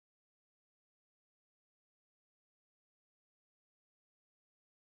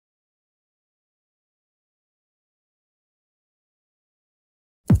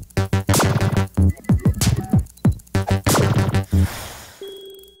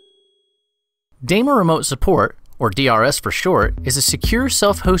DameWare Remote Support, or DRS for short, is a secure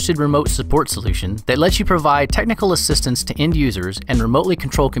self-hosted remote support solution that lets you provide technical assistance to end users and remotely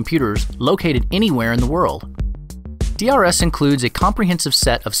control computers located anywhere in the world. DRS includes a comprehensive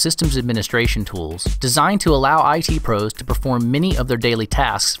set of systems administration tools designed to allow IT pros to perform many of their daily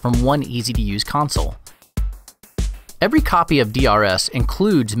tasks from one easy-to-use console. Every copy of DRS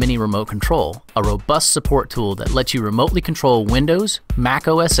includes Mini Remote Control, a robust support tool that lets you remotely control Windows, Mac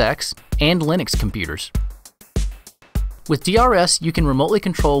OS X, and Linux computers. With DRS, you can remotely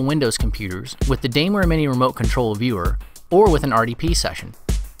control Windows computers with the DameWare Mini Remote Control Viewer or with an RDP session.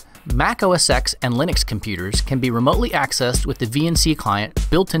 Mac OS X and Linux computers can be remotely accessed with the VNC client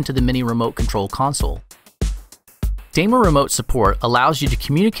built into the Mini Remote Control console. DameWare Remote Support allows you to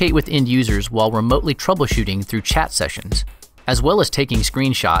communicate with end users while remotely troubleshooting through chat sessions, as well as taking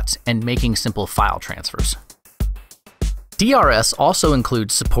screenshots and making simple file transfers. DRS also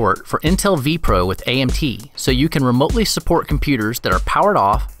includes support for Intel vPro with AMT, so you can remotely support computers that are powered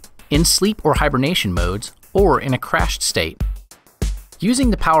off, in sleep or hibernation modes, or in a crashed state. Using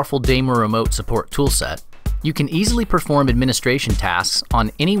the powerful DameWare Remote Support toolset, you can easily perform administration tasks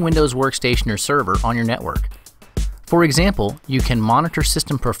on any Windows workstation or server on your network. For example, you can monitor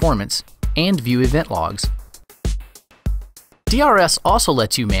system performance and view event logs. DRS also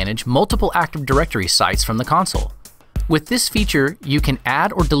lets you manage multiple Active Directory sites from the console. With this feature, you can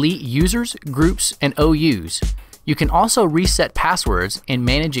add or delete users, groups, and OUs. You can also reset passwords and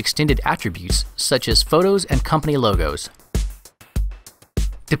manage extended attributes such as photos and company logos.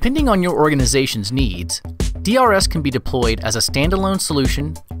 Depending on your organization's needs, DRS can be deployed as a standalone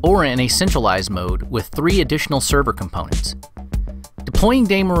solution or in a centralized mode with 3 additional server components. Deploying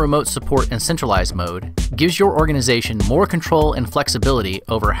DameWare Remote Support in centralized mode gives your organization more control and flexibility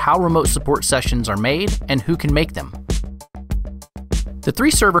over how remote support sessions are made and who can make them. The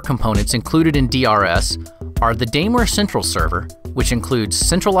 3 server components included in DRS are the DameWare Central Server, which includes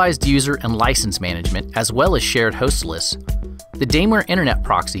centralized user and license management as well as shared host lists, the DameWare Internet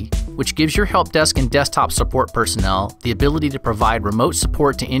Proxy, which gives your help desk and desktop support personnel the ability to provide remote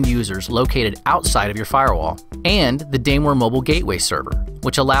support to end users located outside of your firewall, and the DameWare Mobile Gateway Server,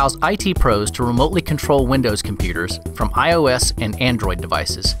 which allows IT pros to remotely control Windows computers from iOS and Android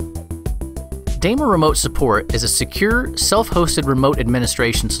devices. DameWare Remote Support is a secure, self-hosted remote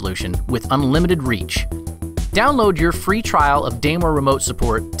administration solution with unlimited reach. Download your free trial of DameWare Remote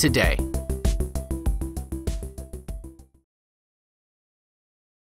Support today.